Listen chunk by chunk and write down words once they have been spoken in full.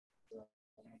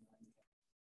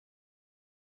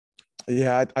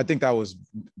Yeah, I think that was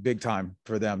big time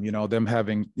for them. Them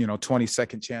having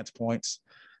 20-second chance points.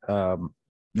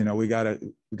 We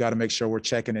gotta make sure we're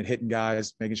checking and hitting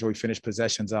guys, making sure we finish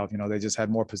possessions out. They just had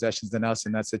more possessions than us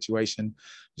in that situation.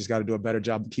 Just got to do a better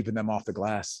job of keeping them off the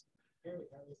glass.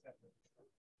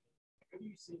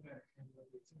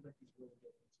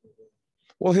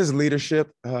 Well, his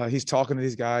leadership, he's talking to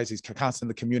these guys. He's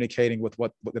constantly communicating with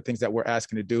what the things that we're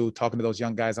asking to do, talking to those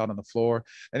young guys out on the floor.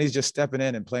 And he's just stepping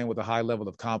in and playing with a high level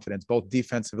of confidence, both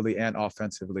defensively and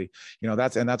offensively.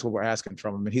 That's what we're asking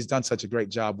from him. And he's done such a great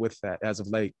job with that as of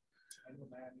late. I know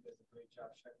Miami does a great job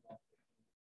checking off.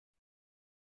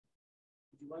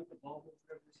 Would you like the ball movement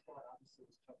of your spot? Obviously, it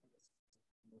was tough.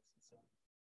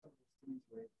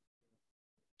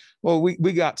 Well,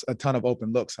 we got a ton of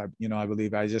open looks. I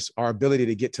believe our ability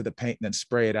to get to the paint and then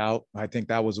spray it out. I think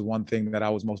that was the one thing that I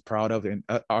was most proud of. And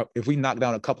if we knock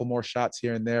down a couple more shots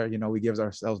here and there, we give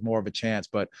ourselves more of a chance.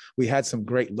 But we had some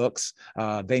great looks.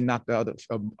 They knocked out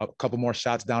a couple more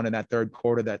shots down in that third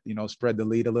quarter that spread the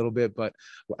lead a little bit. But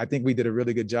I think we did a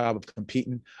really good job of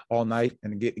competing all night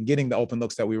and getting the open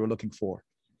looks that we were looking for.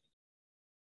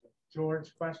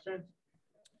 George, question?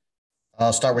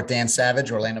 I'll start with Dan Savage,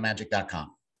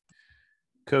 OrlandoMagic.com.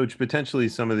 Coach, potentially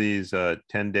some of these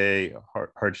 10-day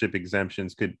hardship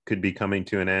exemptions could be coming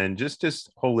to an end. Just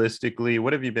holistically,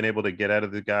 what have you been able to get out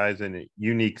of the guys in a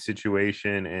unique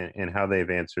situation and how they've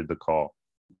answered the call?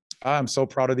 I'm so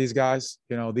proud of these guys.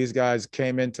 These guys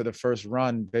came into the first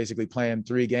run basically playing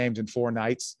 3 games in 4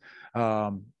 nights,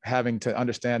 having to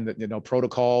understand that,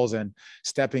 protocols and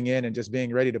stepping in and just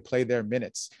being ready to play their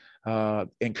minutes.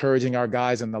 Encouraging our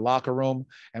guys in the locker room,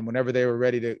 and whenever they were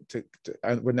ready to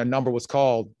when their number was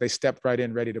called, they stepped right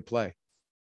in ready to play.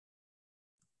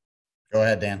 Go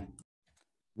ahead, Dan.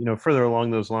 Further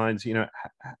along those lines,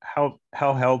 how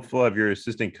helpful have your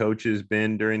assistant coaches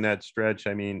been during that stretch?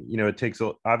 I mean, it takes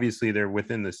obviously they're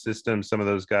within the system, some of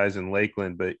those guys in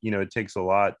Lakeland, but it takes a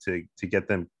lot to get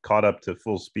them caught up to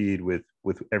full speed with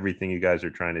everything you guys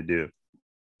are trying to do.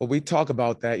 Well, we talk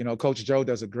about that. Coach Joe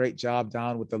does a great job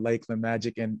down with the Lakeland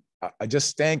Magic, and just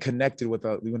staying connected with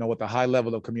a high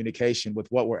level of communication with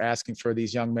what we're asking for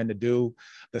these young men to do,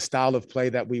 the style of play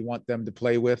that we want them to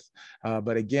play with.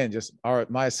 But again,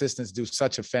 my assistants do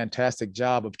such a fantastic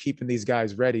job of keeping these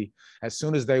guys ready. As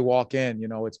soon as they walk in,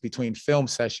 it's between film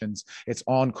sessions, it's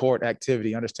on-court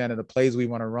activity, understanding the plays we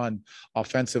want to run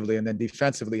offensively, and then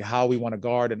defensively, how we want to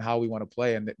guard and how we want to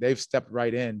play. And they've stepped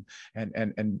right in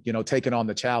and taken on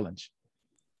the challenge.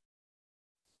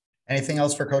 Anything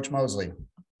else for Coach Mosley?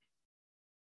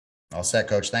 All set,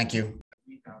 Coach. Thank you.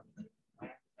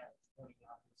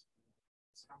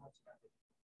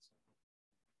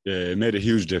 Yeah, it made a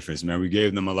huge difference, man. We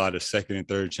gave them a lot of second and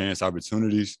third chance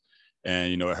opportunities,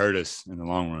 and, it hurt us in the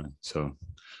long run. So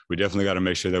we definitely got to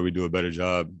make sure that we do a better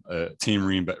job team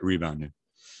rebounding.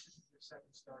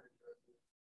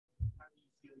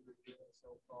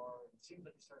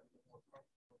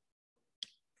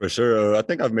 For sure. I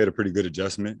think I've made a pretty good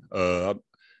adjustment. I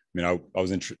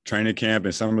was in training camp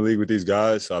and summer league with these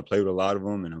guys, so I played with a lot of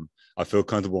them, and I feel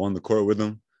comfortable on the court with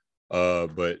them.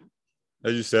 But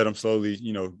as you said, I'm slowly,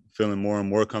 feeling more and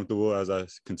more comfortable as I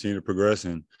continue to progress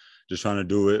and just trying to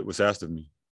do what's asked of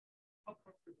me. How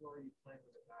comfortable are you playing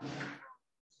with a guy?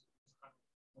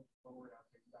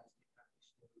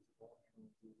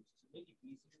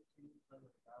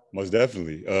 Most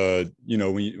definitely.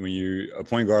 When you're a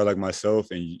point guard like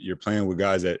myself and you're playing with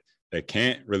guys that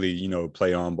can't really,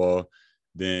 play on ball,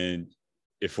 then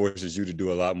it forces you to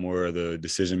do a lot more of the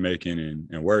decision making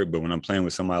and work. But when I'm playing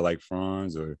with somebody like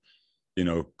Franz or,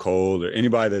 Cole or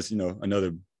anybody that's,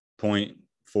 another point,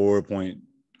 4-point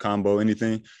combo,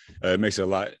 anything, it makes it a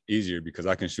lot easier because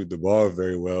I can shoot the ball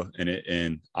very well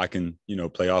and I can,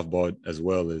 play off ball as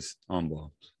well as on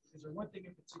ball. Is there one thing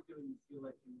in particular you feel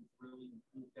like you really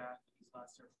improved at these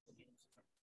last several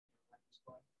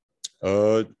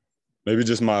games? Maybe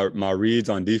just my reads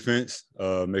on defense,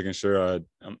 making sure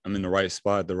I'm in the right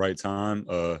spot at the right time.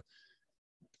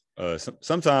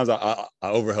 Sometimes I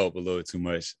overhelp a little too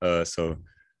much. So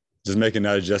just making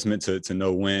that adjustment to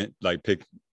know when, like pick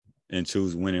and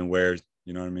choose when and where,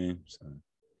 you know what I mean? So.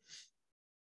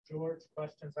 George,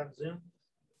 questions on Zoom?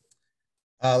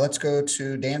 Let's go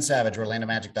to Dan Savage,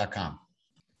 OrlandoMagic.com.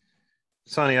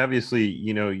 Sonny, obviously,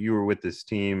 you were with this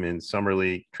team in summer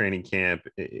league, training camp,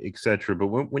 et cetera. But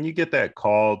when you get that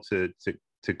call to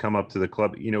come up to the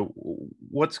club,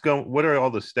 what are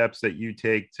all the steps that you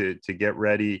take to get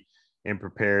ready and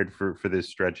prepared for this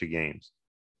stretch of games?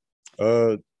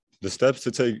 The steps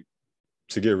to take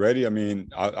to get ready, I mean,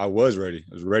 I was ready.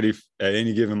 I was ready at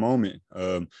any given moment.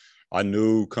 I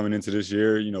knew coming into this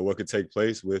year, what could take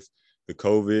place with the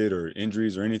COVID or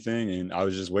injuries or anything. And I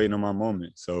was just waiting on my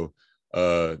moment. So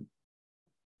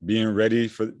being ready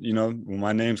for, when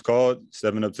my name's called,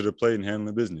 stepping up to the plate and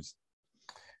handling business.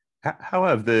 How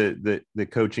have the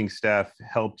coaching staff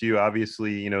helped you?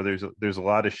 Obviously, there's a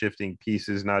lot of shifting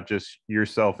pieces, not just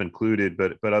yourself included,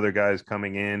 but other guys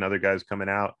coming in, other guys coming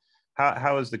out.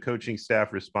 How has the coaching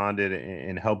staff responded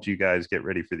and helped you guys get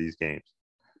ready for these games?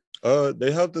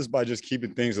 They helped us by just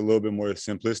keeping things a little bit more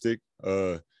simplistic,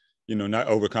 not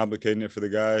overcomplicating it for the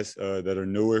guys that are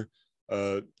newer.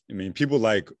 People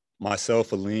like myself,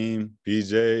 Aleem,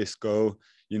 BJ, Sko,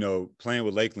 playing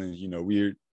with Lakeland,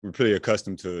 we're pretty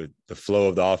accustomed to the flow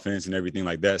of the offense and everything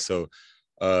like that. So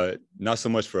not so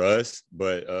much for us,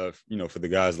 but, for the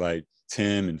guys like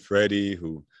Tim and Freddie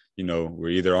who, were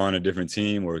either on a different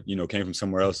team or, came from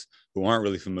somewhere else who aren't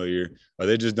really familiar.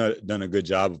 They just done a good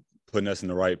job of putting us in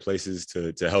the right places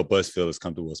to help us feel as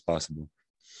comfortable as possible.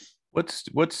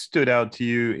 What stood out to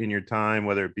you in your time,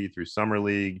 whether it be through summer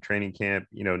league, training camp,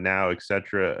 now, et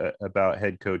cetera, about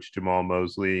head coach Jamahl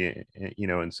Mosley,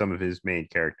 and some of his main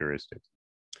characteristics?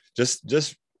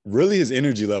 Just really his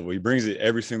energy level. He brings it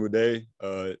every single day.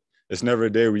 It's never a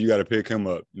day where you got to pick him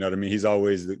up. You know what I mean? He's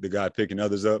always the guy picking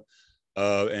others up.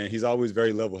 And he's always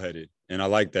very level-headed. And I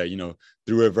like that,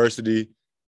 through adversity,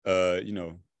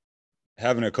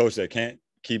 having a coach that can't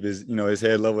keep his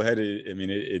head level-headed,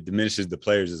 it diminishes the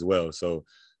players as well. So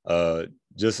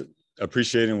just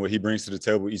appreciating what he brings to the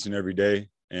table each and every day.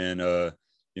 And, I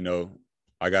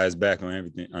got his back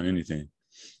on anything.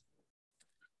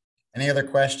 Any other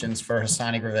questions for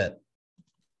Hassani Gravett?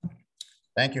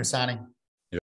 Thank you, Hassani.